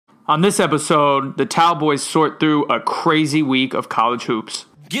On this episode, the Towel Boys sort through a crazy week of college hoops.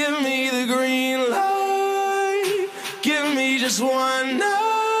 Give me the green light. Give me just one night.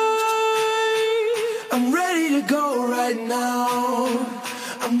 I'm ready to go right now.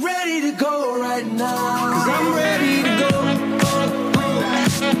 I'm ready to go right now. 'Cause I'm ready to go.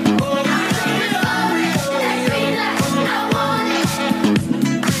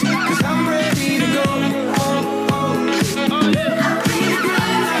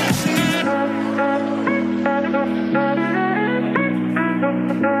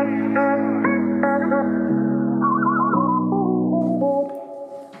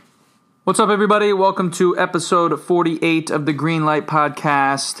 What's up, everybody? Welcome to episode 48 of the Greenlight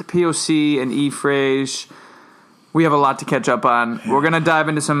Podcast. POC and E-Frage. We have a lot to catch up on. We're going to dive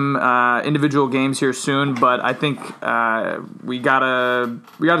into some individual games here soon, but I think we gotta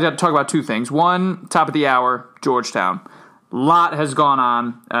talk about two things. One, top of the hour, Georgetown. A lot has gone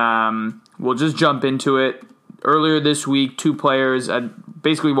on. We'll just jump into it. Earlier this week, two players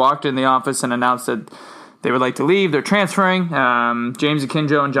basically walked in the office and announced that they would like to leave. They're transferring. James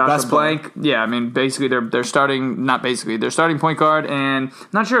Akinjo and Joshua Blank. Yeah, I mean, basically they're starting. Not basically, they're starting point guard. And I'm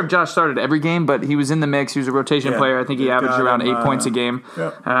not sure if Josh started every game, but he was in the mix. He was a rotation player. I think he averaged around 8 points a game.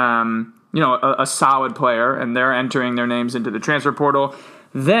 Yep. A solid player. And they're entering their names into the transfer portal.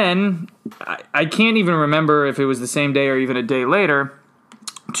 Then I can't even remember if it was the same day or even a day later.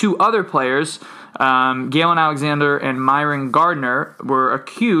 Two other players. Galen Alexander and Myron Gardner were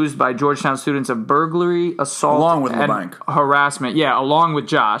accused by Georgetown students of burglary, assault, and harassment. Yeah, along with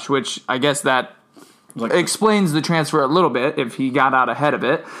Josh, which I guess that explains the transfer a little bit if he got out ahead of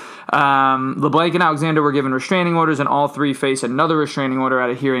it. LeBlanc and Alexander were given restraining orders, and all three face another restraining order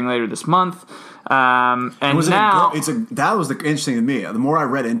at a hearing later this month. That was the interesting to me. The more I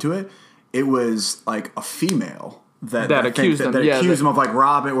read into it, it was like a female that accused them of like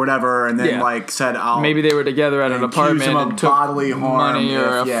robbing or whatever, and then said, maybe they were together at an apartment and took bodily harm, money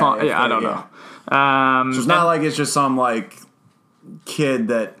or I don't know. So it's not like it's just some like kid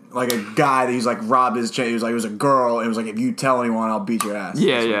that like a guy that he's like robbed his chain. He was like, it was a girl. It was like, if you tell anyone, I'll beat your ass.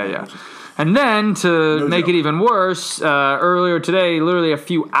 Yeah. And then to make it even worse, earlier today, literally a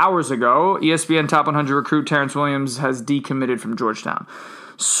few hours ago, ESPN Top 100 recruit Terrence Williams has decommitted from Georgetown.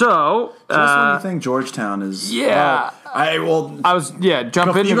 So just when you think Georgetown is jump into I was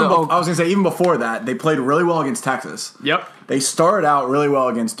gonna say even before that they played really well against Texas. Yep. They started out really well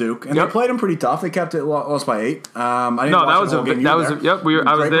against Duke, and they played them pretty tough. They kept it lost by 8. I was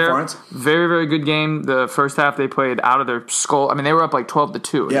there. Very, very good game. The first half they played out of their skull. I mean, they were up like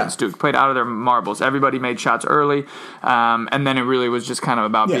 12-2 against Duke. Played out of their marbles. Everybody made shots early, and then it really was just kind of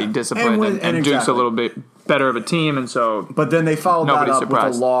about being disciplined. And Duke's a little bit better of a team, and so. But then they followed that up with a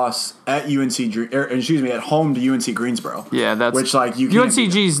loss at at home to UNC Greensboro. Yeah, that's which like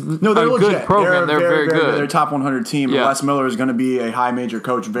UNCG's they're a legit. Good program. They're very good. They're a top 100 team. Yeah. Les Miller is going to be a high major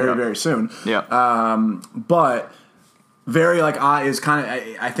coach very soon. Yeah. But very is kind of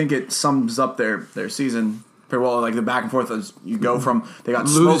I think it sums up their season pretty well. Like the back and forth as you go from they got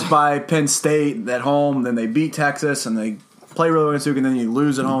smoked by Penn State at home, then they beat Texas, and they play really well against Duke, and then you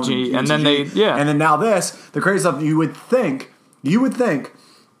lose at home. And then now the crazy stuff. You would think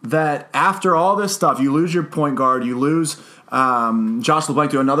that after all this stuff, you lose your point guard, you lose Josh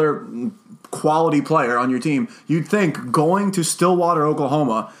LeBlanc to another quality player on your team. You'd think going to Stillwater,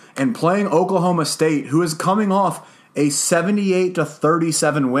 Oklahoma, and playing Oklahoma State, who is coming off a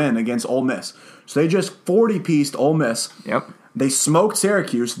 78-37 win against Ole Miss. So they just 40-pieced Ole Miss. Yep. They smoked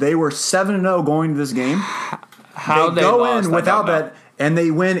Syracuse. They were 7-0 going to this game. They go in without that, and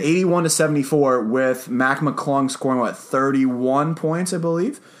they win 81-74 with Mac McClung scoring 31 points, I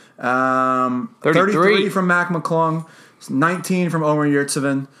believe. 33 from Mac McClung, 19 from Omer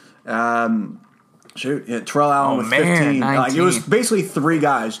Yurtseven. Terrell Allen with 15. It was basically three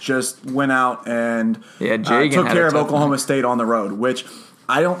guys just went out and took care of Oklahoma State on the road, which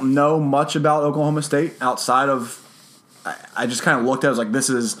I don't know much about Oklahoma State outside of I just kind of looked at it, I was like, this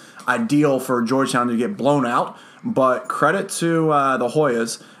is ideal for Georgetown to get blown out, but credit to the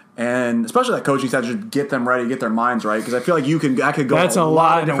Hoyas and especially that coaching staff to get them ready, get their minds right, because I feel like I could go. That's a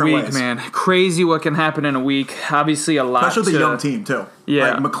lot in a week, ways. Man. Crazy what can happen in a week. Obviously, a lot. Especially the young team too.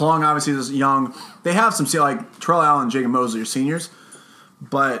 Yeah, like McClung obviously is young. They have some like Terrell Allen, and Jacob Mosley are seniors,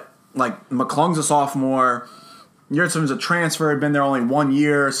 but like McClung's a sophomore. Yurtseven's a transfer, had been there only 1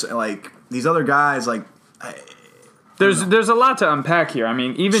 year. So, like these other guys, like. There's a lot to unpack here. I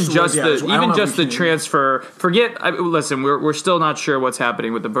mean, even just the transfer. Forget. Listen, we're still not sure what's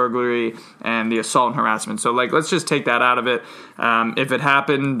happening with the burglary and the assault and harassment. So let's just take that out of it. If it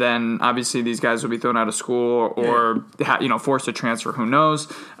happened, then obviously these guys will be thrown out of school or forced to transfer. Who knows?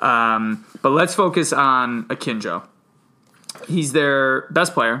 But let's focus on Akinjo. He's their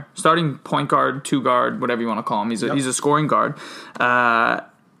best player, starting point guard, 2 guard, whatever you want to call him. He's a scoring guard.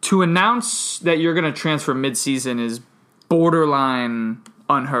 To announce that you're going to transfer midseason is borderline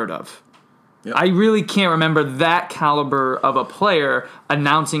unheard of. Yep. I really can't remember that caliber of a player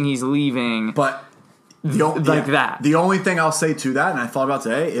announcing he's leaving. But that. The only thing I'll say to that, and I thought about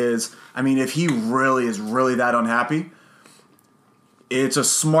today, is if he really is that unhappy, it's a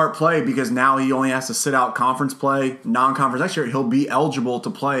smart play because now he only has to sit out conference play, non-conference next year. He'll be eligible to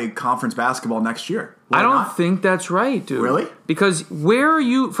play conference basketball next year. I don't think that's right, dude. Really? Because where are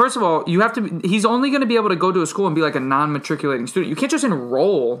you? First of all, you have to. He's only going to be able to go to a school and be like a non-matriculating student. You can't just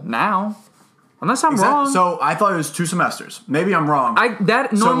enroll now, unless I'm wrong. So I thought it was 2 semesters. Maybe I'm wrong.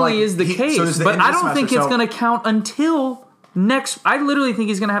 That normally is the case, but I don't think it's going to count until next. I literally think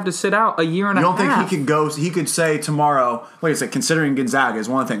he's going to have to sit out a year and a half. You don't think he could go? He could say tomorrow. Like I said, considering Gonzaga is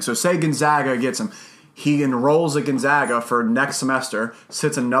one thing. So say Gonzaga gets him. He enrolls at Gonzaga for next semester,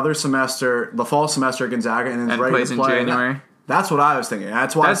 sits another semester, the fall semester at Gonzaga, and then ready plays to play in January. That's what I was thinking.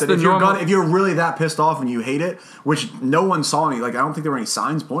 That's why I said if you're really that pissed off and you hate it, which no one saw any, I don't think there were any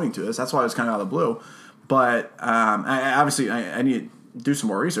signs pointing to this. That's why it was kind of out of the blue. But I need to do some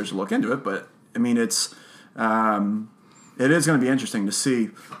more research to look into it. But it is going to be interesting to see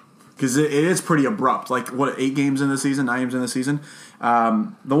because it is pretty abrupt. 8 games in the season, 9 games in the season.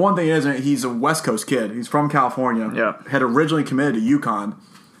 The one thing is he's a West Coast kid. He's from California. Yeah. Had originally committed to UConn.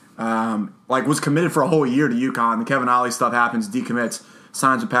 Was committed for a whole year to UConn. The Kevin Ollie stuff happens, decommits,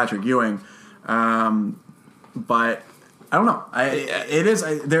 signs with Patrick Ewing. But I don't know. It is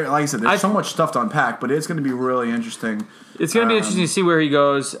there. Like I said, there's so much stuff to unpack, but it's going to be really interesting. It's going to be interesting to see where he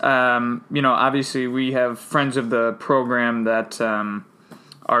goes. Obviously we have friends of the program that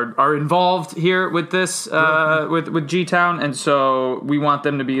are involved here with this with G-Town, and so we want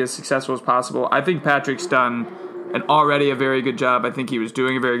them to be as successful as possible. I think Patrick's done already a very good job. I think he was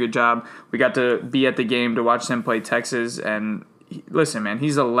doing a very good job. We got to be at the game to watch him play Texas, and listen, man,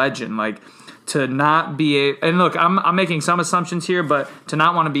 he's a legend. To not be and look, I'm making some assumptions here, but to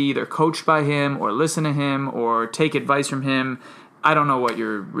not want to be either coached by him or listen to him or take advice from him, I don't know what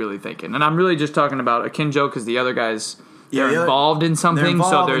you're really thinking. And I'm really just talking about Akinjo because the other guys. They're involved in something,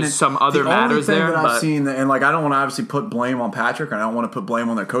 so there's some other matters there. The only thing that I've seen, and I don't want to obviously put blame on Patrick, and I don't want to put blame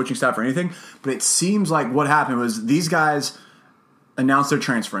on their coaching staff or anything, but it seems like what happened was these guys announced they're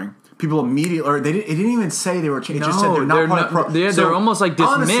transferring. People immediately, or it didn't even say they were. It just said they're not part of the pro. They're almost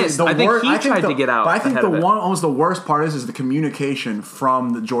dismissed. Honestly, I think he tried to get out. But I think almost the worst part is the communication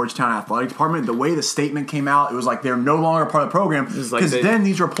from the Georgetown athletic department. The way the statement came out, it was like they're no longer part of the program because then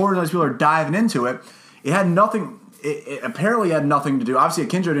these reporters, these people are diving into it. It had nothing. It apparently had nothing to do. Obviously,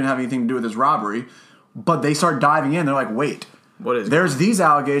 Akinjo didn't have anything to do with this robbery, but they start diving in. They're like, wait, what is? There's these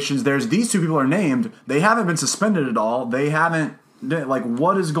allegations. There's these 2 people are named. They haven't been suspended at all. They haven't.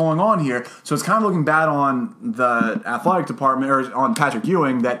 What is going on here? So it's kind of looking bad on the athletic department or on Patrick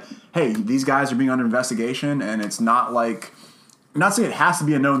Ewing that, hey, these guys are being under investigation, and it's not I'm not saying it has to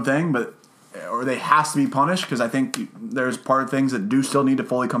be a known thing, or they has to be punished because I think there's part of things that do still need to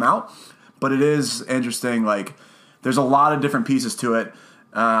fully come out. But it is interesting, there's a lot of different pieces to it.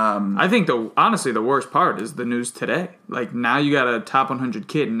 I think honestly the worst part is the news today. Now you got a top 100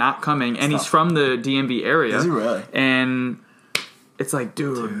 kid not coming, and he's from the DMV area. Is he really? And it's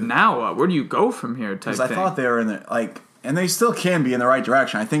dude, now what? Where do you go from here? Type thing. I thought they were in the and they still can be in the right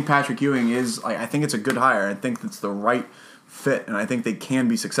direction. I think Patrick Ewing is. I think it's a good hire. I think it's the right fit, and I think they can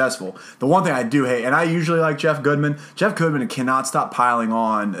be successful. The one thing I do hate, and I usually like Jeff Goodman. Jeff Goodman cannot stop piling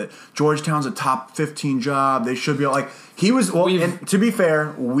on. Georgetown's a top 15 job. They should be he was. Well, and to be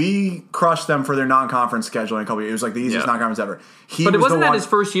fair, we crushed them for their non-conference scheduling a couple of years. It was the easiest non-conference ever. But it wasn't that his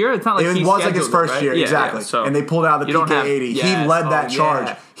first year. It's not it was his first year, right? exactly. Yeah, so and they pulled out the PK80. He led that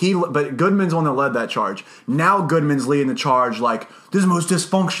charge. But Goodman's the one that led that charge. Now Goodman's leading the charge. This is the most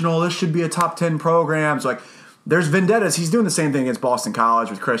dysfunctional. This should be a top 10 program. So there's vendettas. He's doing the same thing against Boston College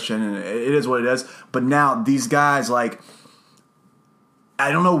with Christian, and it is what it is. But now these guys, I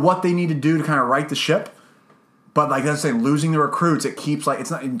don't know what they need to do to kind of right the ship. But I'm saying, losing the recruits, it keeps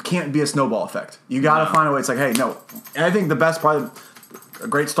it can't be a snowball effect. You got to find a way. It's hey, no. And I think the best part, a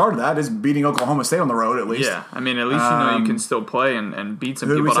great start to that is beating Oklahoma State on the road at least. Yeah, I mean, at least you can still play and beat some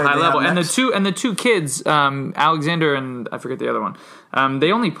people at a high level. And the two kids, Alexander and I forget the other one.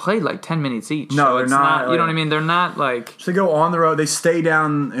 They only played like 10 minutes each. No, they're not. You know what I mean? They're not like. So they go on the road. They stay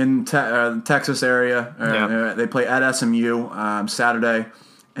down in Texas area. They play at SMU Saturday.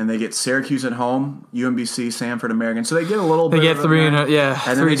 And they get Syracuse at home, UMBC, Samford, American. So they get a little bit. They get three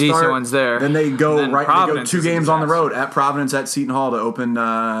decent ones there. Then they go They go 2 games on the road at Providence at Seton Hall to open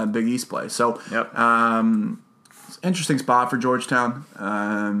Big East play. So, interesting spot for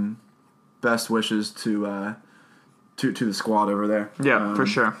Georgetown. Best wishes to the squad over there. Yeah, for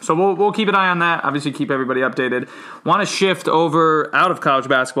sure. So we'll keep an eye on that. Obviously, keep everybody updated. Want to shift over out of college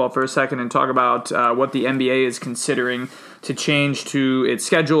basketball for a second and talk about what the NBA is considering to change to its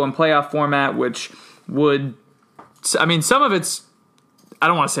schedule and playoff format, which would, I mean, some of it's, I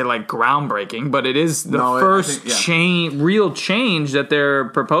don't want to say like groundbreaking, but it is the first real change that they're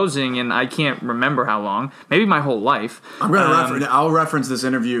proposing, and I can't remember how long, maybe my whole life. I'll reference this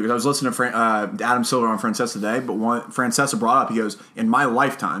interview because I was listening to Adam Silver on Francesa today, but Francesa brought up, he goes, in my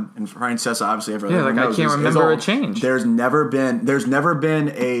lifetime, and Francesa obviously everyone knows, I can't remember a change. There's never been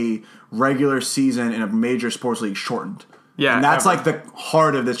a regular season in a major sports league shortened. Yeah, and that's like the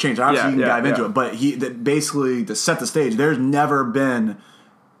heart of this change. Obviously, you can dive into it, but basically to set the stage, there's never been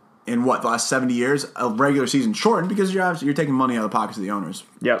in the last 70 years a regular season shortened because you're taking money out of the pockets of the owners.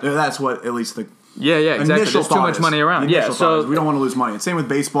 Yeah, that's what at least the exactly. There's too much money around. So we don't want to lose money. Same with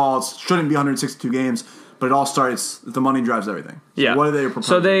baseball. It shouldn't be 162 games. But it all starts, the money drives everything. So what are they proposing?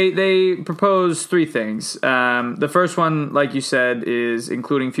 So they propose 3 things. The first one, like you said, is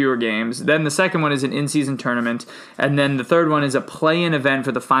including fewer games. Then the second one is an in-season tournament. And then the third one is a play-in event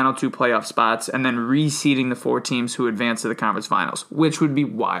for the final 2 playoff spots. And then reseeding the 4 teams who advance to the conference finals, which would be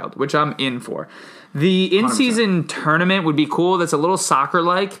wild, which I'm in for. The in-season 100%. Tournament would be cool. That's a little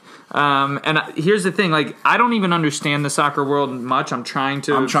soccer-like. And here's the thing: like, I don't even understand the soccer world much. I'm trying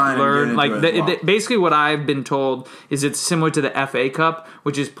to learn. Basically, what I've been told is it's similar to the FA Cup,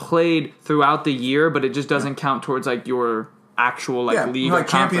 which is played throughout the year, but it just doesn't count towards like your actual league, like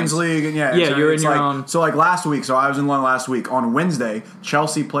Champions League, and you're in your own. So like last week, I was in London last week. On Wednesday,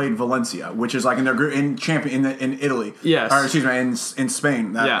 Chelsea played Valencia, which is like in their group in Italy. Yes, or excuse me, in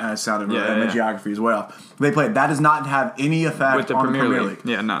Spain. That sounded my geography is way off. They played. That does not have any effect with the on Premier the Premier League.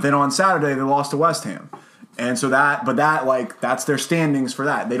 Yeah, none. Then on Saturday they lost to West Ham. And so that's their standings for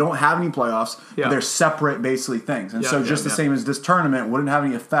that. They don't have any playoffs. Yeah. They're separate, basically, things. And so just the same as this tournament wouldn't have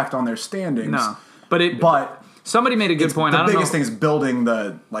any effect on their standings. No, but somebody made a good point. The biggest thing is building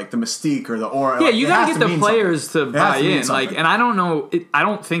the mystique or the aura. Yeah, you got to get the players to buy in. And I don't know. I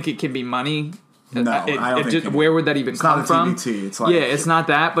don't think it can be money. No, I don't think where would that even come from? It's not a TBT. It's like, it's not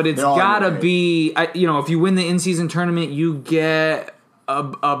that, but it's got to be. If you win the in-season tournament, you get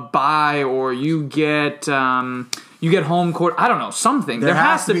a bye, or you get home court. I don't know, something. There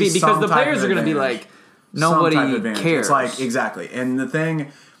has to be, because the players are going to be like, nobody cares. It's like, exactly. And the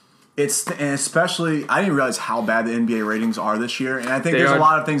thing, and especially, I didn't realize how bad the NBA ratings are this year, and I think there's a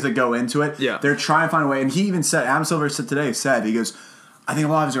lot of things that go into it. Yeah. They're trying to find a way, and he even said, Adam Silver he goes, I think a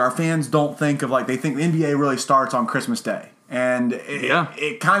lot of our fans don't think of they think the NBA really starts on Christmas Day. And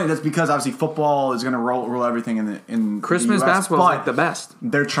it kind of does, because obviously football is going to rule everything in Christmas the US, basketball is like the best.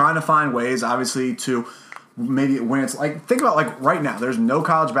 They're trying to find ways, obviously, to maybe when it's like, think about right now, there's no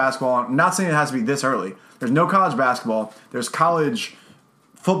college basketball. I'm not saying it has to be this early. There's no college basketball. There's college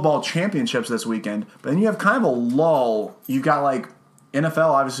football championships this weekend, but then you have kind of a lull. You've got NFL,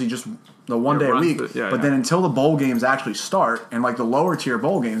 obviously, just the 1 day a week, but then until the bowl games actually start, and the lower tier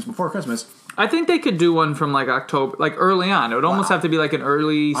bowl games before Christmas. I think they could do one from October, early on. It would almost have to be an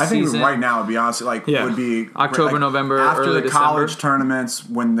early season. I think right now, to be honest, would be October, November, after early the college tournaments,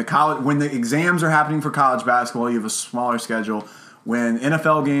 when the exams are happening for college basketball, you have a smaller schedule. When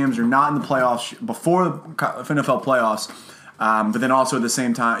NFL games are not in the playoffs, before the NFL playoffs, but then also at the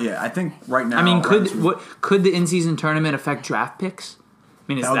same time, I think right now. I mean, could the in-season tournament affect draft picks?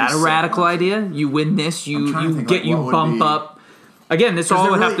 I mean, is that a radical idea? You win this, you bump up. Again, this all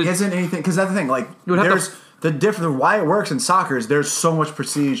would have to. Isn't anything, because that's the thing. There's the difference. Why it works in soccer is there's so much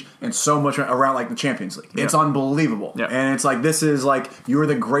prestige and so much around the Champions League. Yeah. It's unbelievable, and it's this is you're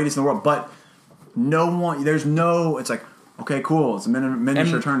the greatest in the world. But no one, there's no. It's okay, cool. It's a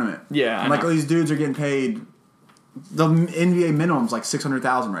miniature tournament. Yeah, and these dudes are getting paid. The NBA minimum's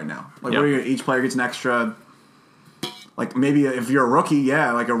 $600,000 right now. Each player gets an extra. Maybe if you're a rookie,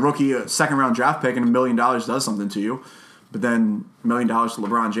 a rookie, a second round draft pick, and $1 million does something to you. But then $1 million to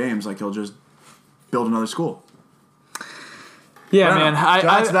LeBron James, he'll just build another school. Yeah, man.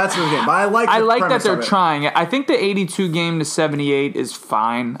 That's the game. But I like that they're trying. I think the 82 game to 78 is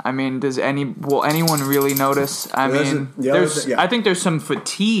fine. I mean, will anyone really notice? I think there's some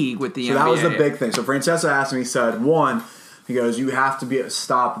fatigue with the NBA. So that was the big thing. So Francesco asked me, he said, one, he goes, you have to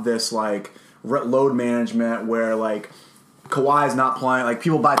stop this like load management where like Kawhi's not playing. Like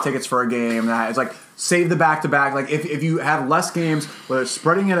people buy tickets for a game. It's like save the back-to-back. Like if you have less games, whether it's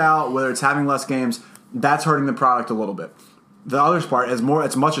spreading it out, whether it's having less games, that's hurting the product a little bit. The other part is more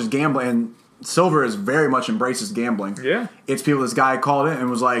as much as gambling, and Silver is very much embraces gambling. Yeah. It's people, this guy called in and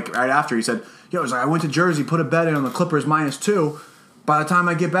was like, right after, he said, I went to Jersey, put a bet in on the Clippers -2. By the time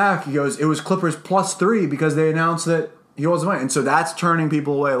I get back, he goes, it was Clippers +3 because they announced that he wasn't winning. And so that's turning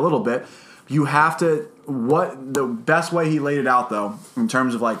people away a little bit. You have to, the best way he laid it out, though, in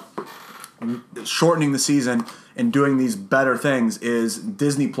terms of like shortening the season and doing these better things is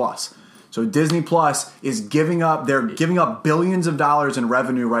Disney Plus. So Disney Plus is giving up billions of dollars in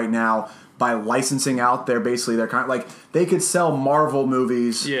revenue right now by licensing out their kind of like they could sell Marvel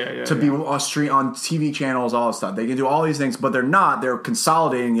movies to be on TV channels, all this stuff. They can do all these things, but they're not. They're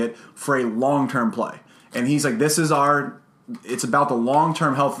consolidating it for a long-term play. And he's like, it's about the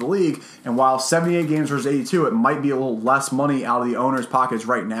long-term health of the league. And while 78 games versus 82, it might be a little less money out of the owners' pockets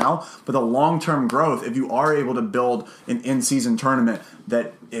right now. But the long-term growth, if you are able to build an in-season tournament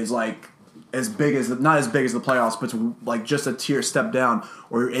that is like not as big as the playoffs, but like just a tier step down,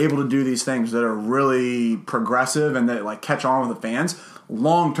 or you're able to do these things that are really progressive and that like catch on with the fans,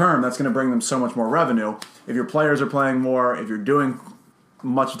 long term, that's going to bring them so much more revenue. If your players are playing more, if you're doing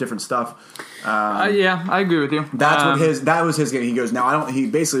much different stuff. Yeah, I agree with you. That was his game. He goes, he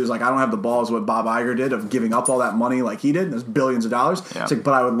basically was like, I don't have the balls what Bob Iger did of giving up all that money like he did. There's billions of dollars. Yeah. It's like,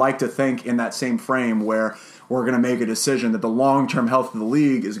 but I would like to think in that same frame where we're going to make a decision that the long-term health of the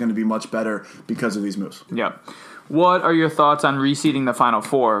league is going to be much better because of these moves. Yeah. What are your thoughts on reseeding the Final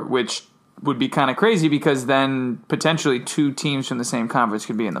Four, which would be kind of crazy because then potentially 2 teams from the same conference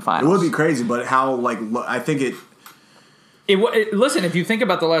could be in the finals? It would be crazy, but I think it... Listen, if you think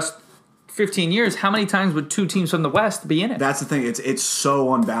about the last 15 years, how many times would 2 teams from the West be in it? That's the thing. It's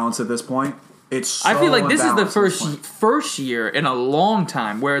so unbalanced at this point. I feel like this is the first year in a long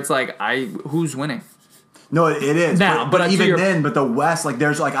time where it's like, who's winning? No, it is. Now, but even then, but the West, like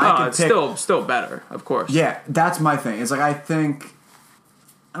there's like I could pick. Still better, of course. Yeah, that's my thing. It's like I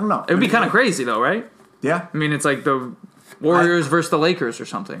don't know. It would be kind of crazy though, right? Yeah. I mean, it's like the Warriors versus the Lakers or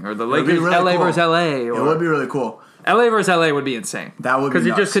something, or the Lakers, really LA versus LA. It would be really cool. LA versus LA would be insane. That would be because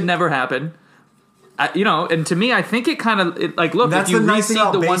it just could never happen. And to me, I think it kind of look. That's if you the nice thing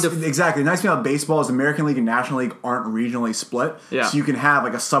about exactly. The nice thing about baseball is the American League and National League aren't regionally split. Yeah. So you can have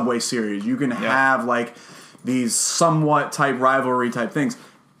like a Subway Series. You can have like these somewhat type rivalry type things.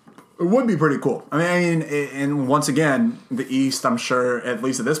 It would be pretty cool. I mean, and once again, the East, I'm sure, at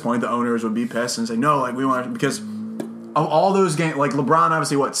least at this point, the owners would be pissed and say, no, like we want to, because of all those games, like LeBron,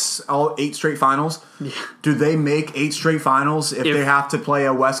 obviously, all 8 straight finals? Yeah. Do they make 8 straight finals if they have to play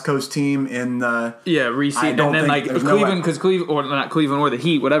a West Coast team in the... Yeah, reseed. And then, like, Cleveland, because Cleveland, or not Cleveland or the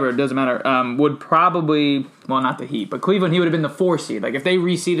Heat, whatever, it doesn't matter, would probably, well, not the Heat, but Cleveland, he would have been the 4 seed. Like, if they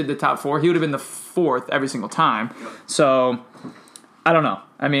reseeded the top 4, he would have been the 4th every single time. So, I don't know.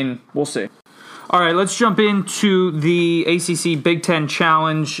 I mean, we'll see. All right, let's jump into the ACC Big Ten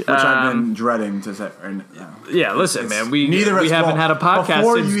Challenge. Which I've been dreading to say. Yeah, listen, man. We haven't had a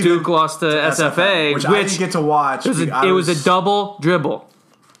podcast since Duke lost to SFA. Which I didn't get to watch. It was a double dribble.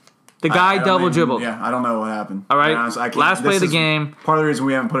 The guy double dribbled. Yeah, I don't know what happened. All right, last play of the game. Part of the reason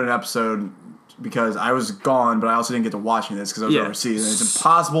we haven't put an episode because I was gone, but I also didn't get to watch any of this because I was overseas. And it's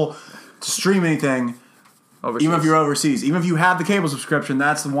impossible to stream anything overseas. Even if you're overseas. Even if you have the cable subscription,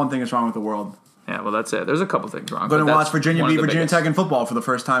 that's the one thing that's wrong with the world. Yeah, well, that's it. There's a couple things wrong. Going to watch Virginia beat Virginia Tech in football for the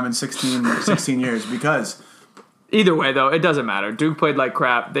first time in 16 years because... Either way, though, it doesn't matter. Duke played like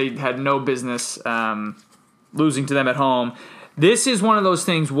crap. They had no business losing to them at home. This is one of those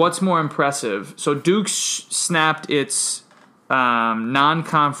things, what's more impressive? So Duke snapped its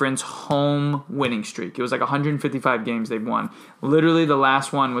non-conference home winning streak. It was like 155 games they've won. Literally, the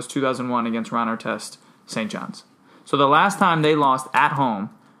last one was 2001 against Ron Artest, St. John's. So the last time they lost at home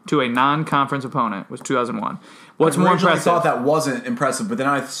to a non-conference opponent was 2001. What's more impressive? I thought that wasn't impressive, but then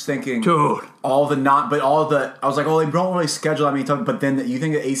I was thinking, dude, I was like, oh, they don't really schedule that many times. But then you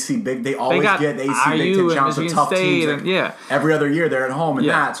think the ACC they always get the ACC Big Ten Challenge, so tough teams. Yeah, every other year they're at home and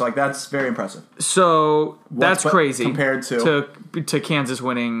that. So like that's very impressive. So that's crazy compared to Kansas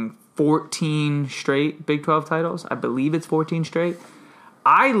winning 14 straight Big 12 titles. I believe it's 14 straight.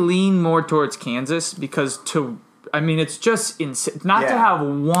 I lean more towards Kansas because it's just insane. To have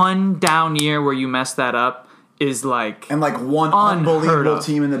one down year where you mess that up is like and like one unbelievable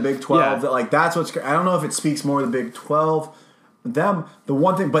team in the Big 12 that like that's what's I don't know if it speaks more to the Big 12 them the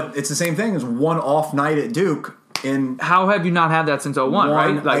one thing but it's the same thing as one off night at Duke in how have you not had that since 01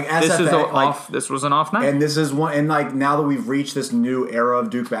 right like SFA, this was an off night and this is one and like now that we've reached this new era of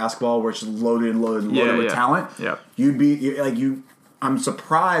Duke basketball where it's loaded with talent you'd be like I'm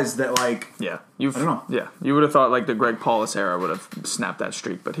surprised that like I don't know. Yeah, you would have thought like the Greg Paulus era would have snapped that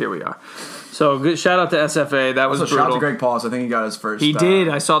streak, but here we are. So good shout out to SFA. That was brutal. Shout out to Greg Paulus. I think he got his first. He did.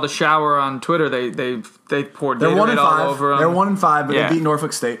 I saw the shower on Twitter. They poured Gatorade all over him. They're 1-5, but they beat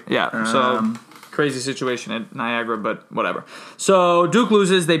Norfolk State. Yeah. So crazy situation at Niagara, but whatever. So Duke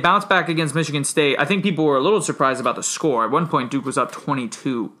loses. They bounce back against Michigan State. I think people were a little surprised about the score. At one point, Duke was up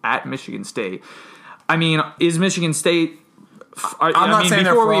 22 at Michigan State. I mean, is Michigan State? I'm not saying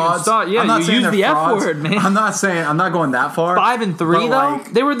they're frauds. I'm not saying use the frauds. F word, man. I'm not going that far. 5-3 though.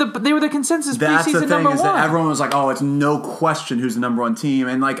 Like, they were the consensus preseason number one. That everyone was like, oh, it's no question who's the number one team.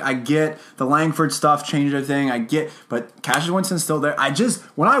 And like I get the Langford stuff changed everything. I get, but Cassius Winston's still there.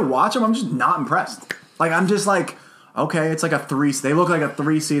 When I watch them, I'm just not impressed. Like I'm just like, okay, it's like a 3. They look like a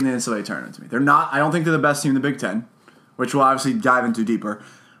 3 seed in the NCAA tournament to me. They're not. I don't think they're the best team in the Big Ten, which we'll obviously dive into deeper.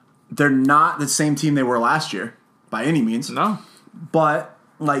 They're not the same team they were last year. By any means. No. But,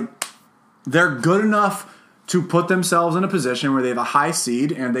 like, they're good enough to put themselves in a position where they have a high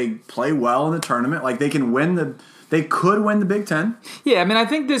seed and they play well in the tournament. Like, they could win the Big Ten. Yeah, I mean, I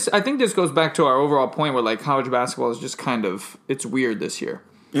think this goes back to our overall point where, like, college basketball is just kind of, it's weird this year.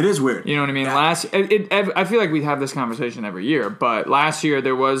 It is weird. You know what I mean? Yeah. I feel like we have this conversation every year, but last year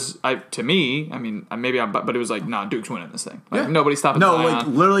there was, to me, I mean, but it was like, nah, Duke's winning this thing. Like nobody's stopping. No, like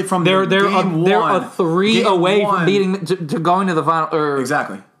literally from they're a 3 away from beating to going to the final.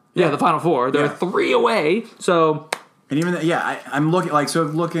 Exactly. Yeah, the Final Four. They're 3 away. So, and even I'm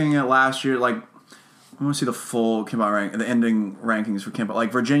looking at last year. Like, I want to see the full KenPom rank, the ending rankings for KenPom.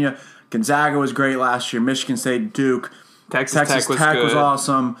 Like Virginia, Gonzaga was great last year. Michigan State, Duke. Texas Tech was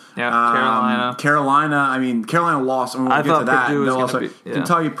awesome. Yeah, Carolina. I mean, Carolina lost. And we'll get to that. Purdue was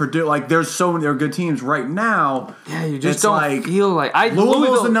Kentucky, Purdue. Like, there's so many. They're good teams right now. Yeah, you just don't feel like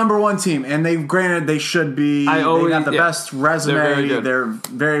Louisville's the number one team, and they should be. They have the best resume. They're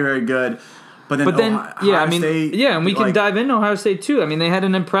very, very good. But then Ohio State, and we can dive into Ohio State too. I mean, they had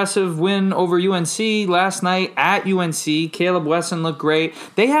an impressive win over UNC last night at UNC. Caleb Wesson looked great.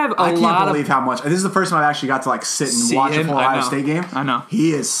 They have I can't believe how much. This is the first time I've actually got to like sit and watch a full Ohio State game. I know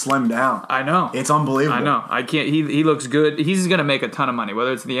he is slimmed down. I know it's unbelievable. I know I can't. He looks good. He's going to make a ton of money,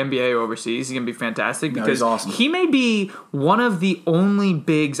 whether it's the NBA or overseas. He's going to be fantastic because he's awesome. He may be one of the only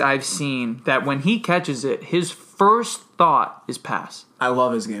bigs I've seen that when he catches it, his first thought is pass. I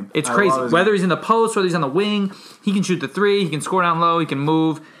love his game. It's crazy. Whether he's in the post, whether he's on the wing, he can shoot the 3. He can score down low. He can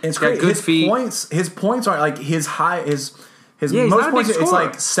move. It's great. Got good feet. His points are like his most points. It's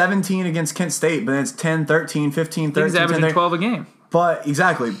like 17 against Kent State, but then it's 10, 13, 15, 13. He's averaging 12 a game. But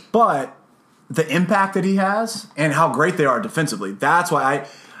exactly. But the impact that he has and how great they are defensively. That's why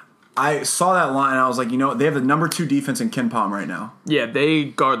I saw that line and I was like, they have the number 2 defense in KenPom right now. Yeah, they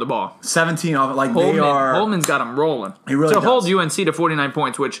guard the ball. 17 off it. Like Holman's got them rolling. He really does. Hold UNC to 49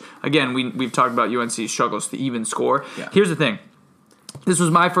 points, which again we've talked about UNC's struggles to even score. Yeah. Here's the thing. This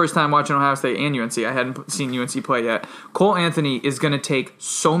was my first time watching Ohio State and UNC. I hadn't seen UNC play yet. Cole Anthony is going to take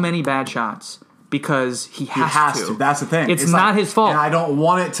so many bad shots because he has to. That's the thing. It's not his fault. And I don't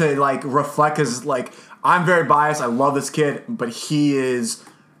want it to like reflect as like I'm very biased. I love this kid, but he is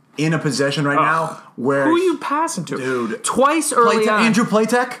in a position right now where who are you passing to, dude? Twice early on, Andrew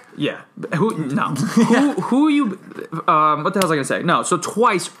Platek. Yeah, who are you? What the hell was I gonna say? No, so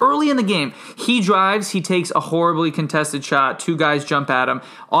twice early in the game, he drives, he takes a horribly contested shot. 2 guys jump at him.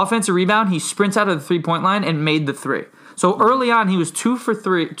 Offensive rebound, he sprints out of the 3-point line and made the 3. So early on, he was 2 for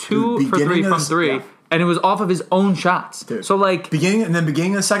 3 from 3. Yeah. And it was off of his own shots. Dude. So like beginning of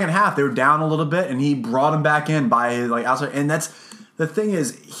the second half, they were down a little bit, and he brought him back in by his like outside. And that's the thing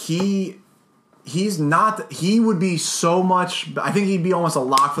is he's not. He would be so much. I think he'd be almost a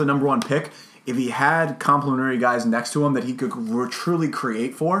lock for the number 1 pick if he had complementary guys next to him that he could truly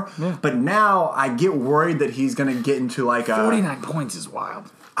create for. Yeah. But now I get worried that he's going to get into like 49 points is wild.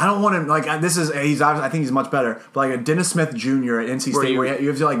 I don't want him like this is. I think he's much better. But like a Dennis Smith Jr. at NC State, where you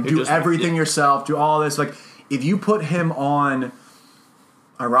have to like do everything yourself, do all this. Like if you put him on,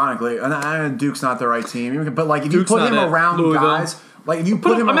 ironically, and Duke's not the right team, but like if you put him around guys, like if you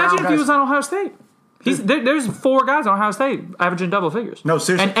put him around guys. Imagine if he was on Ohio State. There's 4 guys on Ohio State averaging double figures. No,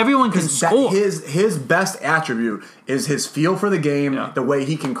 seriously. And everyone can score. His best attribute is his feel for the game, the way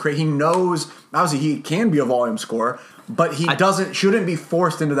he can create. He knows, obviously, he can be a volume scorer, but he shouldn't be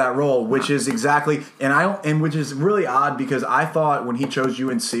forced into that role, which is exactly, and which is really odd because I thought when he chose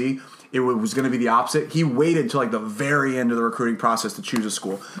UNC, it was going to be the opposite. He waited till like the very end of the recruiting process to choose a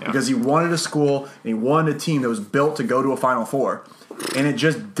school because he wanted a school and he wanted a team that was built to go to a Final Four. And it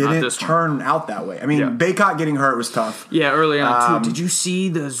just didn't turn out that way. I mean, Bacot getting hurt was tough. Yeah, early on, too. Did you see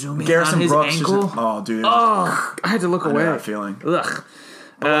the zoom in Garrison on his Brooks ankle? Dude. I had to look away. I know that feeling. Ugh.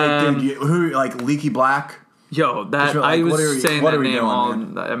 Dude, Leaky Black? Yo, that like, I was saying that name all.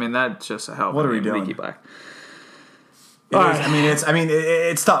 I mean, that's just a hell of a name. What are we doing? Leaky Black.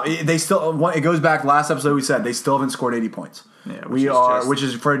 It's tough. They still. It goes back last episode. We said they still haven't scored 80 points. Yeah, which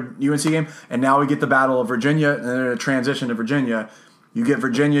is for a UNC game, and now we get the Battle of Virginia, and then a transition to Virginia. You get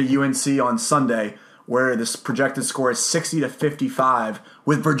Virginia UNC on Sunday, where this projected score is 60-55,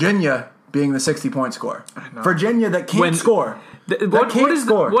 with Virginia being the 60-point score. Virginia that can't score. What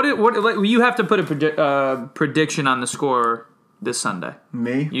you have to put a prediction on the score this Sunday.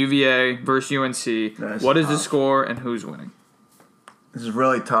 Me? UVA versus UNC. What is the score and who's winning? This is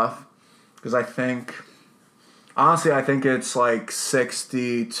really tough because I think it's like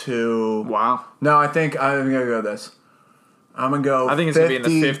 60 Wow. No, I'm going to go this. I'm going to go I think it's going to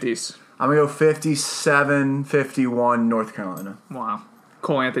be in the 50s. I'm going to go 57-51 North Carolina. Wow.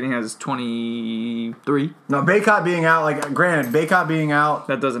 Cole Anthony has 23. No, Bacot being out, Bacot being out.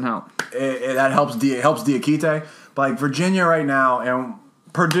 That doesn't help. That helps Diakite. But like Virginia right now and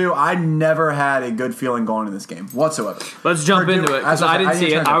Purdue, I never had a good feeling going into this game whatsoever. Let's jump into it because I didn't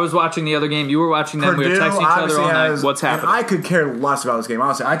see it. I was watching the other game. You were watching them. We were texting each other all night. What's happening? I could care less about this game.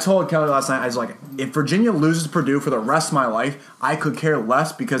 Honestly, I told Kelly last night, I was like, if Virginia loses to Purdue for the rest of my life, I could care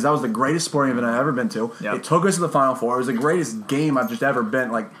less because that was the greatest sporting event I've ever been to. Yep. It took us to the Final Four. It was the greatest game I've just ever been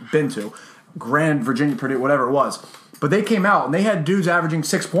to. Grand Virginia, Purdue, whatever it was. But they came out and they had dudes averaging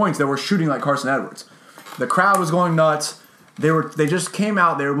 6 points that were shooting like Carson Edwards. The crowd was going nuts. They just came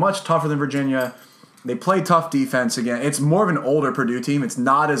out. They were much tougher than Virginia. They played tough defense again. It's more of an older Purdue team. It's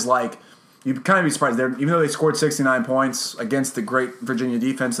not as like you'd kind of be surprised. Even though they scored 69 points against the great Virginia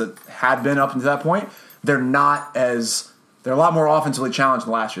defense that had been up until that point, they're a lot more offensively challenged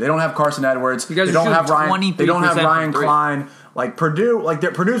than last year. They don't have Carson Edwards. They don't have Ryan. They don't have Ryan Klein. Like Purdue,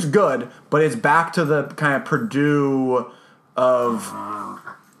 Purdue's good, but it's back to the kind of Purdue of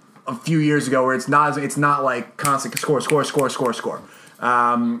a few years ago where it's not like constant score.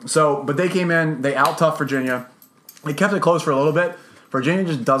 But they came in, they out-toughed Virginia. They kept it close for a little bit. Virginia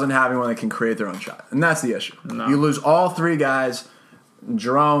just doesn't have anyone that can create their own shot, and that's the issue. No. You lose all 3 guys,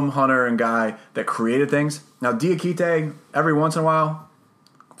 Jerome, Hunter, and Guy, that created things. Now Diakite, every once in a while,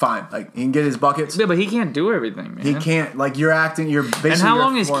 fine. Like he can get his buckets. Yeah, but he can't do everything, man. He can't. Like you're basically. And how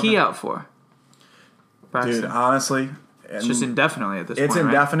long is Key out for? Dude, honestly, it's just indefinitely at this point. It's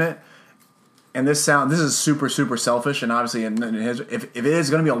indefinite. Right? And this is super, super selfish. And obviously, if it is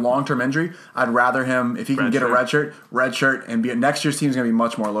going to be a long-term injury, I'd rather him, if he can get a red shirt, and next year's team is going to be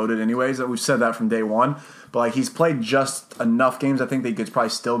much more loaded anyways. We've said that from day one. But like he's played just enough games. I think they could probably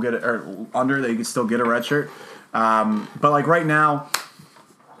still get it, or they could still get a red shirt. But like right now,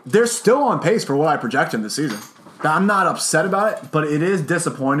 they're still on pace for what I project in this season. I'm not upset about it, but it is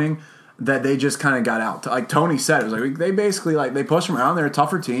disappointing that they just kind of got out. Like Tony said, it was like they basically they pushed them around. They're a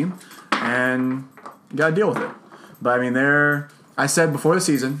tougher team. And you got to deal with it. But, I mean, I said before the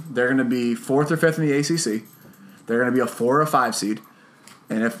season, they're going to be 4th or 5th in the ACC. They're going to be a 4 or 5 seed.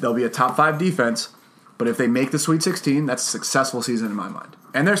 And if they'll be a top 5 defense. But if they make the Sweet 16, that's a successful season in my mind.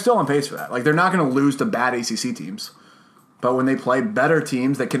 And they're still on pace for that. Like, they're not going to lose to bad ACC teams. But when they play better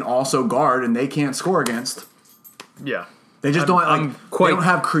teams that can also guard and they can't score against. Yeah. They just they don't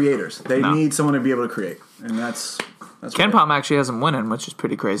have creators. They need someone to be able to create. And that's KenPom actually has them winning, which is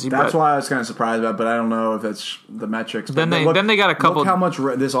pretty crazy. That's why I was kind of surprised about it, but I don't know if it's the metrics. Then they got a couple. Look how much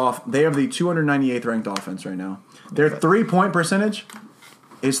they have the 298th ranked offense right now. Their 3-point percentage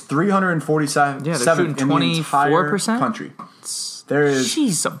is 347 in the entire country.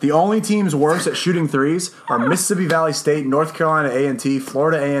 The only teams worse at shooting threes are Mississippi Valley State, North Carolina A&T,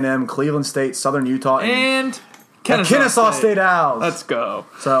 Florida A&M, Cleveland State, Southern Utah, and Kennesaw State Owls. Let's go.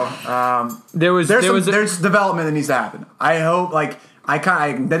 So there's development that needs to happen. I hope.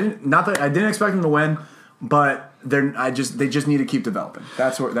 I didn't expect them to win, but they just need to keep developing.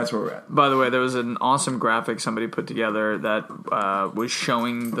 That's where we're at. By the way, there was an awesome graphic somebody put together that was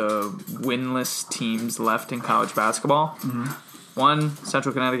showing the winless teams left in college basketball. Mm-hmm. 1,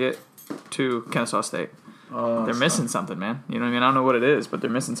 Central Connecticut. 2, Kennesaw State. They're missing something, man. You know what I mean? I don't know what it is, but they're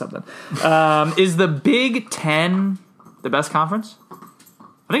missing something. Is the Big Ten the best conference?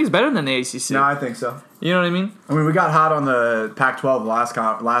 I think it's better than the ACC. No, I think so. You know what I mean? I mean, we got hot on the Pac-12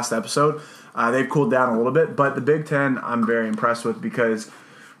 last episode. They've cooled down a little bit, but the Big Ten I'm very impressed with because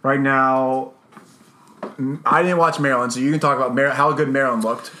right now I didn't watch Maryland, so you can talk about how good Maryland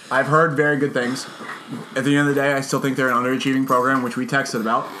looked. I've heard very good things. At the end of the day, I still think they're an underachieving program, which we texted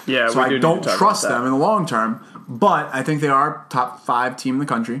about. Yeah, so I don't trust them in the long term, but I think they are top 5 team in the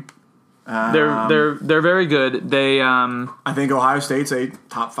country. They're very good. They I think Ohio State's a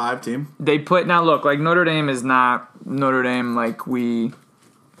top 5 team. They put now look like Notre Dame is not Notre Dame like we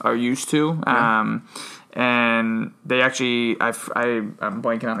are used to. Yeah. And they actually, I'm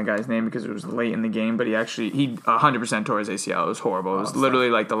blanking on the guy's name because it was late in the game, but he 100% tore his ACL. It was horrible. It was literally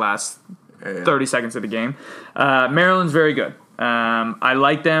like the last 30 seconds of the game. Maryland's very good. I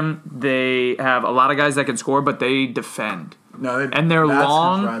like them. They have a lot of guys that can score, but they defend. And they're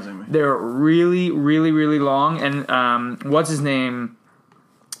long. They're really, really, really long. And what's his name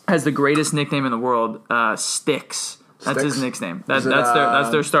has the greatest nickname in the world, Sticks. That's his nickname. That's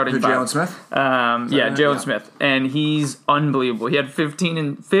their starting five. Jalen Smith? Jalen Smith. And he's unbelievable. He had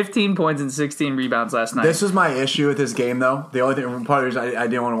 15 points and 16 rebounds last night. This was my issue with this game, though. The only thing, part of the reason I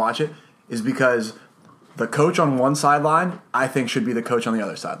didn't want to watch it is because the coach on one sideline, I think, should be the coach on the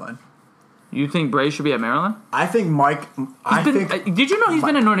other sideline. You think Bray should be at Maryland? I think Mike. Did you know he's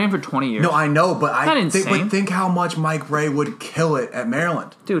been in Notre Dame for 20 years? No, I know, but think how much Mike Bray would kill it at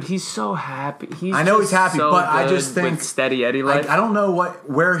Maryland. Dude, he's so happy. I know he's happy, but I just think with steady Eddie life. I don't know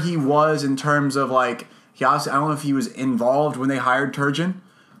where he was in terms of like he obviously, I don't know if he was involved when they hired Turgeon.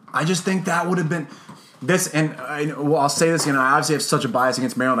 I just think that would have been this. And I'll say this again. I obviously have such a bias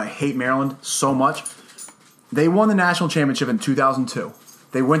against Maryland. I hate Maryland so much. They won the national championship in 2002.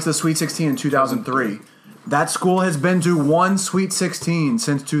 They went to the Sweet 16 in 2003. That school has been to one Sweet 16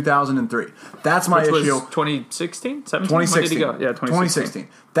 since 2003. That's my issue. Which was 2016? 17? 2016. When did he go? Yeah, 2016.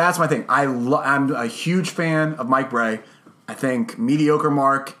 That's my thing. I'm a huge fan of Mike Bray. I think mediocre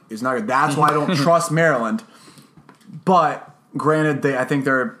Mark is not good. That's why I don't trust Maryland. But granted, I think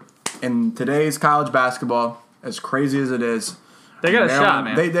they're in today's college basketball, as crazy as it is. They got a shot,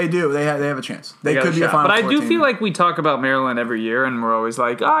 man. They do. They have a chance. They could be a Final Four. But I do feel like we talk about Maryland every year, and we're always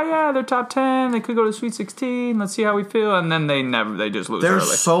like, oh, yeah, they're top 10. They could go to Sweet 16. Let's see how we feel. And then they just lose early.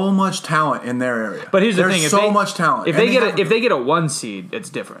 There's so much talent in their area. But here's the thing. There's so much talent. If they get a 1 seed, it's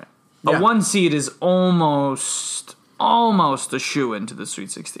different. A 1 seed is almost a shoe into the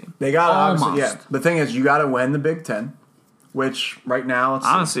Sweet 16. They got obviously, yeah. The thing is, you got to win the Big Ten. Which right now,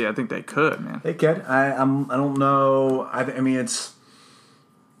 honestly, I think they could, man. They could. I don't know. I mean, it's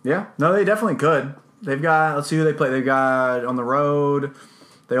no, they definitely could. They've got. Let's see who they play. They've got on the road.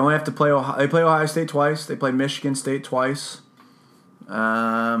 They only have to play. They play Ohio State twice. They play Michigan State twice.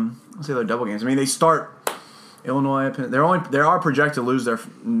 Let's see their double games. I mean, they start Illinois. They are projected to lose their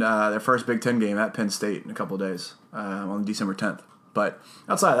first Big Ten game at Penn State in a couple of days on December 10th. But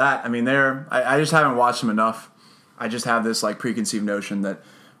outside of that, I mean, I just haven't watched them enough. I just have this like preconceived notion that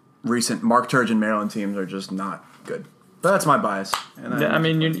recent Mark Turgeon Maryland teams are just not good. But that's my bias. And I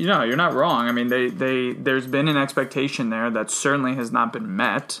mean, you're not wrong. I mean, there's been an expectation there that certainly has not been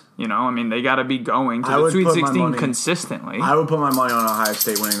met. You know, I mean, they got to be going to the Sweet 16 consistently. I would put my money on Ohio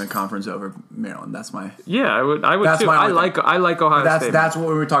State winning the conference over Maryland. That's my. Yeah, I would too. I like Ohio State. That's what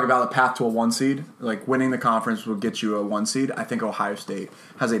we were talking about, the path to a 1 seed. Like winning the conference will get you a 1 seed. I think Ohio State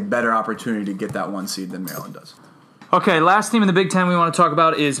has a better opportunity to get that 1 seed than Maryland does. Okay, last team in the Big Ten we want to talk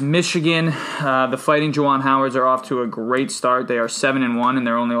about is Michigan. The Fighting Juwan Howards are off to a great start. They are 7-1 in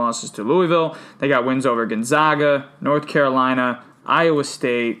their only losses to Louisville. They got wins over Gonzaga, North Carolina, Iowa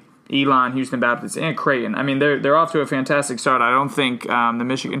State, Elon, Houston Baptist, and Creighton. I mean, they're off to a fantastic start. I don't think the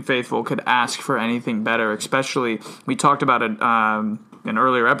Michigan faithful could ask for anything better, especially we talked about it in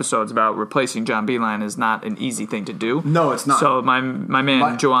earlier episodes about replacing John Beilein is not an easy thing to do. No, it's not. So my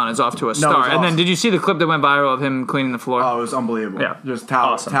man Juwan is off to a start. And then did you see the clip that went viral of him cleaning the floor? Oh, it was unbelievable. Yeah. Just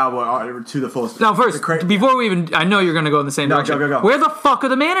towel to the fullest. Now, first, before we even, I know you're going to go in the same direction. Go. Where the fuck are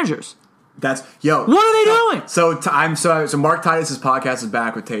the managers? What are they doing? So Mark Titus's podcast is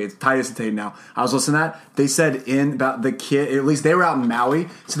back with Titus and Tate now. I was listening to that. They said about the kid, at least they were out in Maui,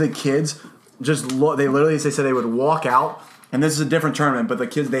 so the kids they said they would walk out. And this is a different tournament, but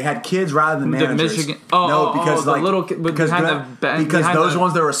they had kids rather than managers. Michigan. Because the little because those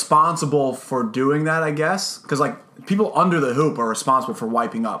ones that are responsible for doing that, I guess, because like people under the hoop are responsible for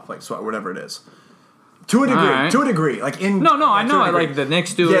wiping up, like whatever it is. To a degree. Right. To a degree. Like in No, I know. Like the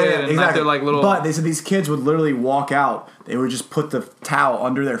Knicks do it. And exactly. They're like little. But they said these kids would literally walk out. They would just put the towel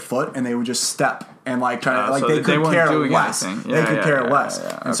under their foot and they would just step and like try to like so they could care less. They could care less.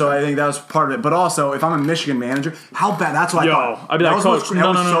 And so I think that was part of it. But also, if I'm a Michigan manager, how bad? That's what I thought. I'd be like, Coach, that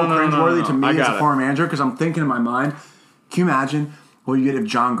was so cringeworthy to me as a former manager because I'm thinking in my mind, can you imagine what you get if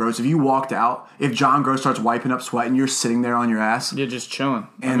John Gross, if you walked out, if John Gross starts wiping up sweat and you're sitting there on your ass. You're just chilling.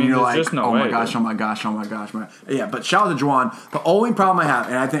 And you're like, just oh my gosh. Yeah, but shout out to Juwan. The only problem I have,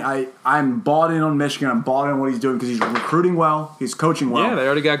 and I think I'm bought in on Michigan, I'm bought in on what he's doing because he's recruiting well, he's coaching well. Yeah, they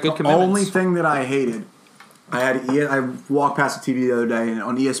already got good commitments. The only thing that I hated, I walked past the TV the other day and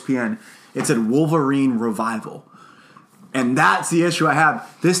on ESPN, it said Wolverine Revival. And that's the issue I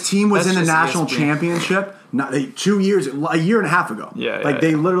have. This team was in the national championship 2 years, a year and a half ago.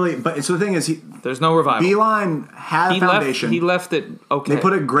 They literally. But so the thing is, there's no revival. Beilein had a foundation. He left it okay. They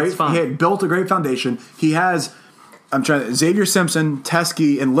put a great. He had built a great foundation. He has. Xavier Simpson,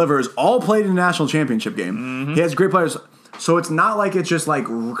 Teskey, and Livers all played in the national championship game. Mm-hmm. He has great players. So it's not like it's just like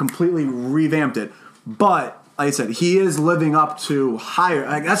completely revamped it, but. Like I said, he is living up to higher.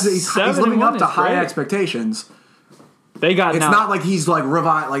 Like he's living up to high expectations. They got. It's not like he's like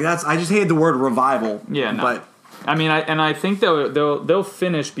revive. Like that's. I just hated the word revival. Yeah, no. But I mean, I think they'll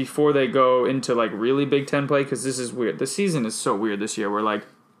finish before they go into like really Big Ten play because this is weird. The season is so weird this year. Where like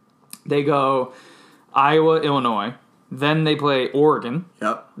they go Iowa, Illinois, then they play Oregon.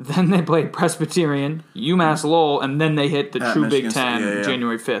 Yep. Then they play Presbyterian, UMass Lowell, and then they hit the true Michigan Big Ten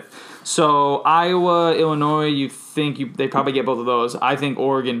January 5th. So Iowa, Illinois, you think they probably get both of those. I think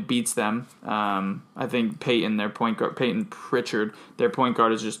Oregon beats them. I think Peyton Pritchard, their point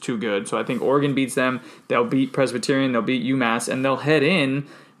guard is just too good. So I think Oregon beats them. They'll beat Presbyterian. They'll beat UMass, and they'll head in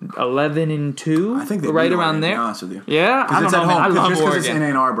 11-2. I think they right beat around Oregon, there. To be honest with you. Yeah, I don't know. Man. I love just Oregon. It's in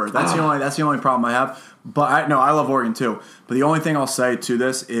Ann Arbor. That's the only problem I have. But I love Oregon too. But the only thing I'll say to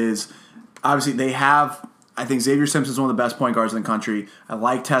this is, obviously they have. I think Xavier Simpson's one of the best point guards in the country. I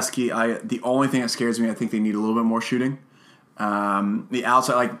like Teskey. The only thing that scares me, I think they need a little bit more shooting. The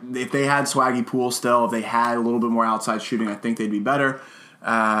outside, like if they had Swaggy Poole still, if they had a little bit more outside shooting, I think they'd be better.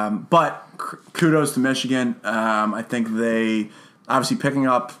 But kudos to Michigan. I think they obviously picking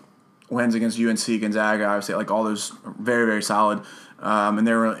up wins against UNC, Gonzaga. Obviously, like all those very, very solid. And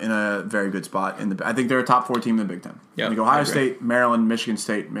they're in a very good spot. I think they're a top 4 team in the Big Ten. Yeah, Ohio State, Maryland, Michigan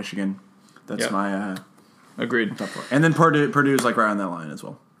State, Michigan. That's my agreed. Top 4. And then Purdue is like right on that line as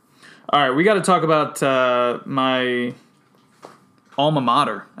well. All right, we got to talk about my alma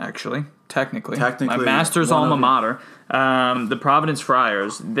mater. Actually, technically, my master's alma mater, the Providence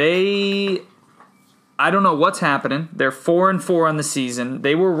Friars. I don't know what's happening. They're 4-4 on the season.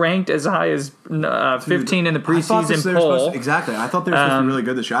 They were ranked as high as 15 in the preseason poll. Exactly. I thought they were supposed to be really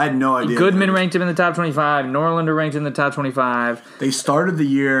good this year. I had no idea. Goodman ranked them in the top 25. Norlander ranked in the top 25. They started the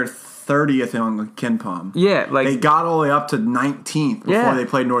year 30th on KenPom. Yeah, like they got all the way up to 19th before they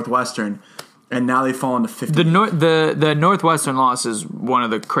played Northwestern, and now they've fallen to 50th. The Northwestern loss is one of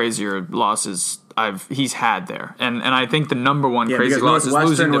the crazier losses he's had there, and I think the number one crazy loss is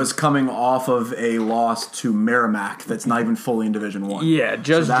losing. Northwestern was coming off of a loss to Merrimack that's not even fully in Division I. Yeah,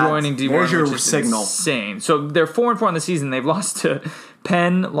 just joining D1. There's your signal. Insane. So they're 4-4 on the season. They've lost to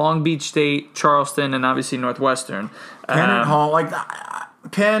Penn, Long Beach State, Charleston, and obviously Northwestern. Penn at home,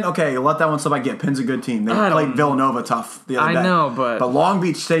 Penn, okay, let that one slip. I get Penn's a good team. They played Villanova tough the other day. I know, but Long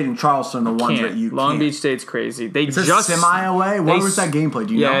Beach State and Charleston are the ones that you Long can't. Beach State's crazy. They just semi away. What was that game play?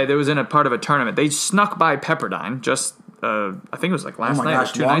 Do you know? Yeah, there was in a part of a tournament. They snuck by Pepperdine. Just I think it was like last night. Or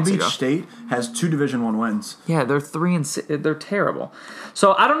 2 Long nights Beach ago. State has 2 Division I wins. Yeah, they're 3-6. They're terrible.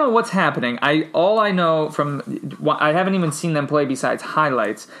 So I don't know what's happening. All I know I haven't even seen them play besides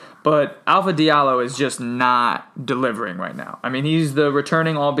highlights. But Alpha Diallo is just not delivering right now. I mean, he's the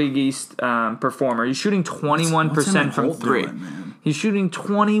returning All Big East performer. He's shooting 21% from 3. He's shooting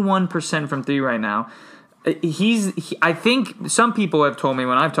 21% from 3 right now. I think some people have told me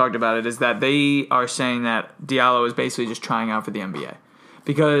when I've talked about it is that they are saying that Diallo is basically just trying out for the NBA.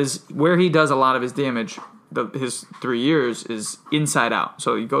 Because where he does a lot of his damage, his 3 years, is inside out.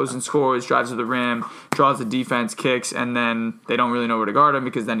 So he goes and scores, drives to the rim, draws the defense, kicks, and then they don't really know where to guard him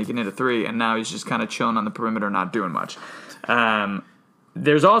because then he can hit a 3, and now he's just kind of chilling on the perimeter, not doing much.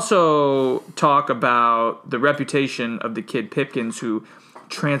 There's also talk about the reputation of the kid Pipkins who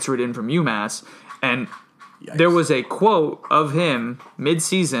transferred in from UMass, and there was a quote of him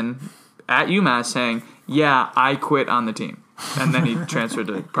mid-season at UMass saying, "Yeah, I quit on the team." And then he transferred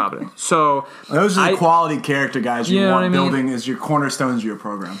to Providence. So those are the quality character guys you want building as your cornerstones of your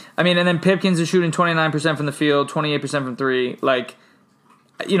program. I mean, and then Pipkins is shooting 29% from the field, 28% from 3. Like,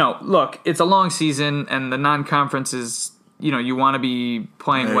 look, it's a long season, and the non-conference is, you want to be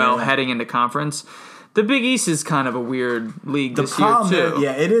playing well heading into conference. The Big East is kind of a weird league this year, too.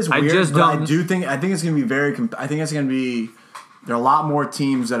 It is weird, I think it's going to be there are a lot more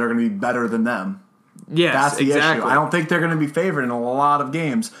teams that are going to be better than them. Yes, that's the exactly. issue. I don't think they're going to be favored in a lot of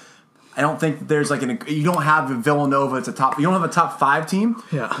games. I don't think there's you don't have Villanova. You don't have a top 5 team.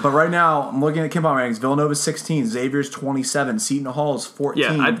 Yeah. But right now, I'm looking at KenPom rankings. Villanova's 16, Xavier's 27, Seton Hall is 14.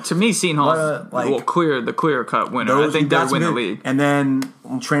 Yeah, to me, Seton Hall is the clear cut winner. I think they'll win the league. And then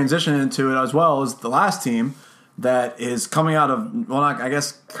transition into it as well is the last team that is coming out of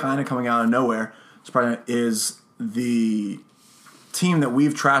kind of coming out of nowhere. Is the team that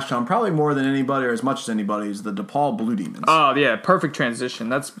we've trashed on probably more than anybody or as much as anybody is the DePaul Blue Demons. Oh yeah, perfect transition.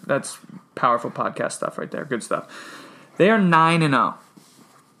 That's powerful podcast stuff right there. Good stuff. They are 9-0.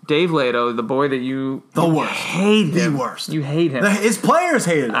 Dave Lato, the boy that you hate him. The worst. You hate him. His players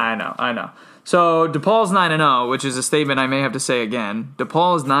hated him. I know. So DePaul's 9-0, which is a statement I may have to say again.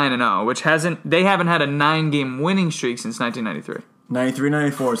 DePaul is 9-0, which they haven't had a 9-game winning streak since 1993.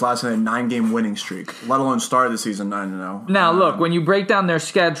 93-94 is last time a 9-game winning streak, let alone started the season 9-0. Now, look, when you break down their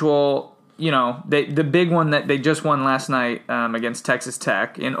schedule, the big one that they just won last night against Texas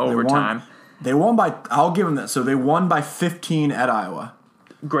Tech in overtime. They won by, I'll give them that. So they won by 15 at Iowa.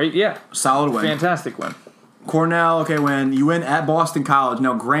 Great, yeah. Solid win. Fantastic win. Cornell, win. You win at Boston College.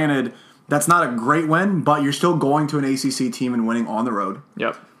 Now, granted, that's not a great win, but you're still going to an ACC team and winning on the road.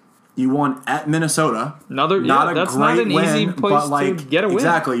 Yep. You won at Minnesota. That's not an easy place to get a win.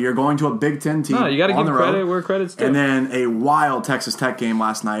 Exactly. You're going to a Big Ten team. No, you got to give credit where credit's due. And then a wild Texas Tech game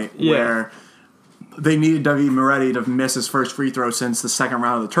last night where they needed W. Moretti to miss his first free throw since the second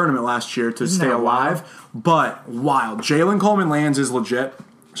round of the tournament last year to stay alive. Wild? But wild. Jalen Coleman-Lands is legit.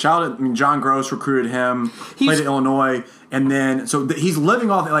 Shout out, John Gross recruited him, played at Illinois, and then he's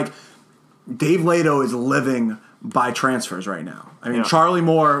living off Dave Lato is living by transfers right now. Charlie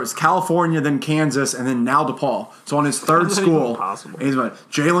Moore is California, then Kansas, and then now DePaul. So on his third school, he's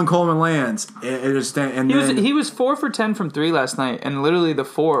Jalen Coleman-Lands. He was 4 for 10 from 3 last night, and literally the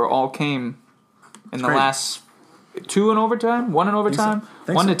 4 all came in the last 2 in overtime, 1 in overtime,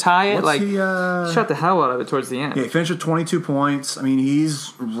 1 to tie it. Shut the hell out of it towards the end. Yeah, he finished with 22 points. He's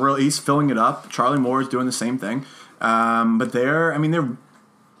filling it up. Charlie Moore is doing the same thing. But they're.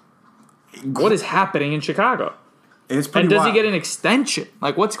 What is happening in Chicago? It's pretty wild. He get an extension?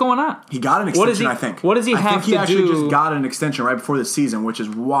 What's going on? He got an extension, I think. What does he have to do? I think he actually just got an extension right before the season, which is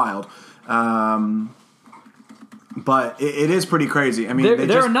wild. But it is pretty crazy.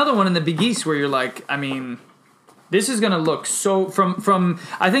 They're another one in the Big East where you're like, this is going to look so from.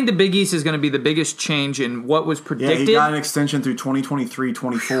 I think the Big East is going to be the biggest change in what was predicted. Yeah, he got an extension through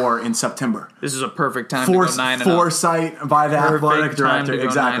 2023-24 in September. This is a perfect time to go 9-0. Foresight by the athletic director.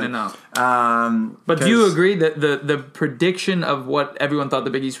 Exactly. 9-0. But do you agree that the prediction of what everyone thought the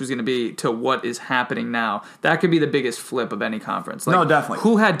Big East was going to be to what is happening now, that could be the biggest flip of any conference? No, definitely.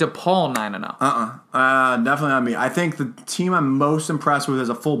 Who had DePaul 9-0? Definitely not me. I think the team I'm most impressed with is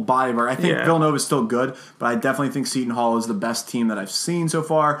a full body of work. I think Villanova is still good, but I definitely think Seton Hall is the best team that I've seen so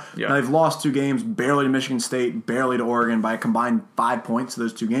far. Yeah. Now, they've lost 2 games, barely to Michigan State, barely to Oregon by a combined 5 points to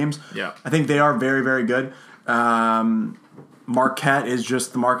those 2 games. Yeah. I think they are very, very good. Marquette is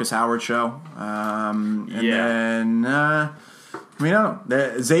just the Marcus Howard show. Then, I don't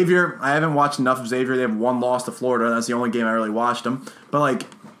know. Xavier, I haven't watched enough of Xavier. They have 1 loss to Florida. That's the only game I really watched them. But,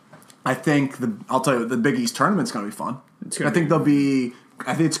 I think, I'll tell you, the Big East tournament's going to be fun. I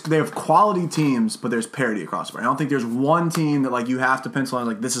think they have quality teams, but there's parity across the board. I don't think there's one team that you have to pencil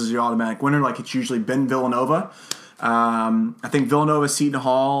in this is your automatic winner. It's usually been Villanova. I think Villanova, Seton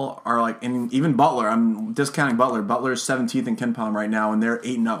Hall are and even Butler. I'm discounting Butler. Butler's 17th in KenPom right now, and they're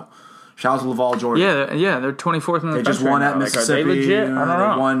 8-0. Shout out to Laval, Georgia. Yeah, they're 24th in the country. They just won at Mississippi. Are they legit? I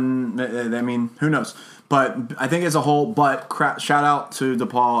don't know. They won. Who knows? But I think as a whole. But shout out to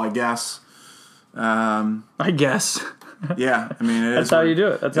DePaul, I guess. I guess. Yeah, that's how you do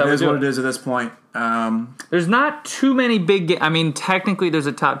it. That's how it is. What it is at this point. There's not too many big. Technically, there's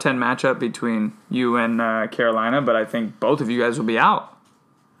a top 10 matchup between you and Carolina, but I think both of you guys will be out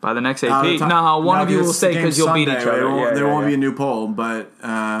by the next AP. One of you will stay because you'll beat each other. There won't be a new poll, but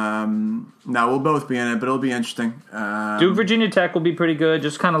we'll both be in it. But it'll be interesting. Duke, Virginia Tech will be pretty good.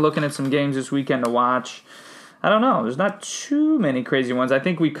 Just kind of looking at some games this weekend to watch. I don't know. There's not too many crazy ones. I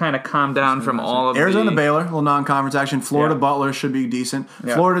think we kind of calmed down from all of Arizona, Baylor, little non-conference action. Florida, Butler should be decent.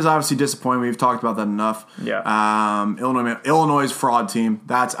 Yeah. Florida's obviously disappointing. We've talked about that enough. Yeah. Illinois' fraud team.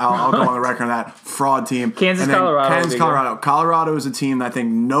 I'll go on the record on that. Fraud team. Kansas, Colorado. Colorado is a team that I think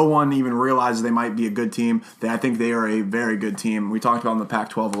no one even realizes they might be a good team. I think they are a very good team. We talked about in the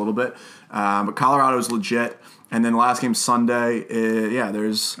Pac-12 a little bit. But Colorado is legit. And then the last game Sunday,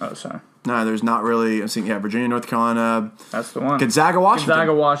 there's... Oh, sorry. No, there's not really. I'm thinking, Virginia, North Carolina. That's the one. Gonzaga,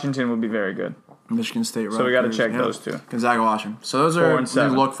 Washington would be very good. Michigan State, right? So we got to check those two. Gonzaga, Washington. So those are things to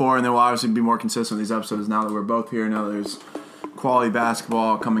look for, and then we'll obviously be more consistent with these episodes now that we're both here. Now that there's quality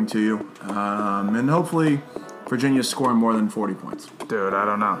basketball coming to you. And hopefully Virginia's scoring more than 40 points. Dude, I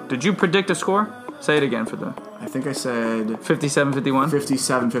don't know. Did you predict a score? Say it again for the... I think I said... 57-51?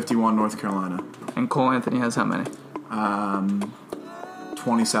 57-51 North Carolina. And Cole Anthony has how many?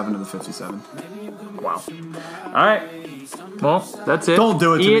 27 to the 57. Wow. All right. Well, that's it. Don't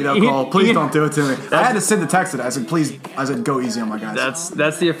do it to me, though, Cole. Please don't do it to me. I had to send the text today. I said, go easy on my guys.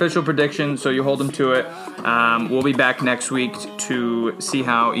 That's the official prediction, so you hold them to it. We'll be back next week to see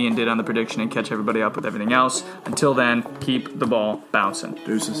how Ian did on the prediction and catch everybody up with everything else. Until then, keep the ball bouncing.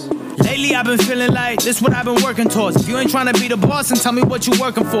 Deuces. Lately, I've been feeling like this what I've been working towards. If you ain't trying to be the boss, then tell me what you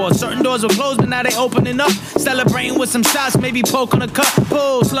working for. Certain doors were closed, but now they opening up. Celebrating with some shots, maybe poke on a cup.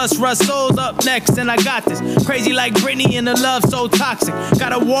 Bulls, lust, rust, souls up next, and I got this. Crazy like Britney and the love so toxic.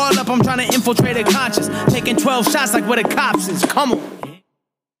 Got a wall up, I'm trying to infiltrate a conscience. Taking 12 shots like where the cops is. Come on.